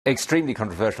Extremely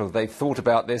controversial. They've thought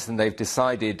about this and they've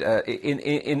decided,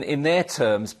 in their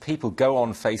terms, people go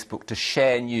on Facebook to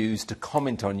share news, to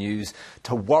comment on news,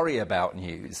 to worry about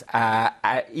news,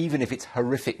 even if it's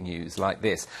horrific news like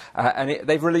this.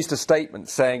 They've released a statement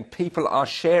saying people are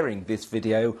sharing this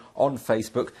video on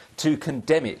Facebook to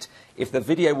condemn it. If the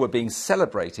video were being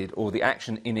celebrated or the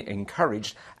action in it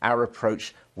encouraged, our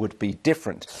approach would be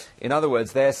different. In other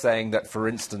words, they're saying that, for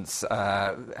instance,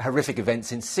 horrific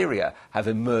events in Syria have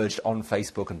emerged on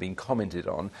Facebook and been commented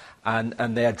on,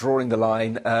 and they're drawing the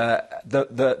line,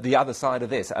 the other side of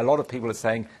this. A lot of people are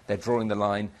saying they're drawing the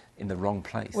line in the wrong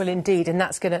place. Well, indeed, and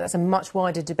that's a much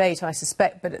wider debate, I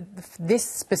suspect, but this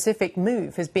specific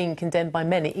move has been condemned by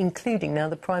many, including now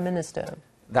the Prime Minister.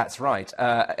 That's right.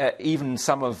 Even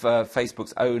some of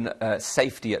Facebook's own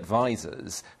safety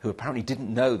advisors, who apparently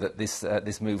didn't know that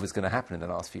this move was going to happen in the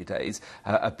last few days,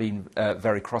 have been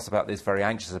very cross about this, very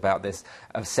anxious about this,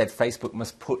 have said Facebook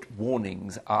must put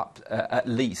warnings up at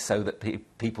least so that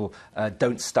people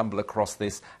don't stumble across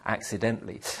this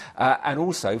accidentally. And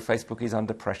also, Facebook is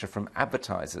under pressure from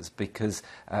advertisers because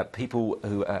people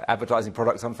who are advertising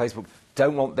products on Facebook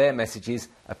don't want their messages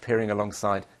appearing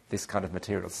alongside this kind of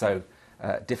material. So,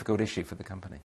 difficult issue for the company.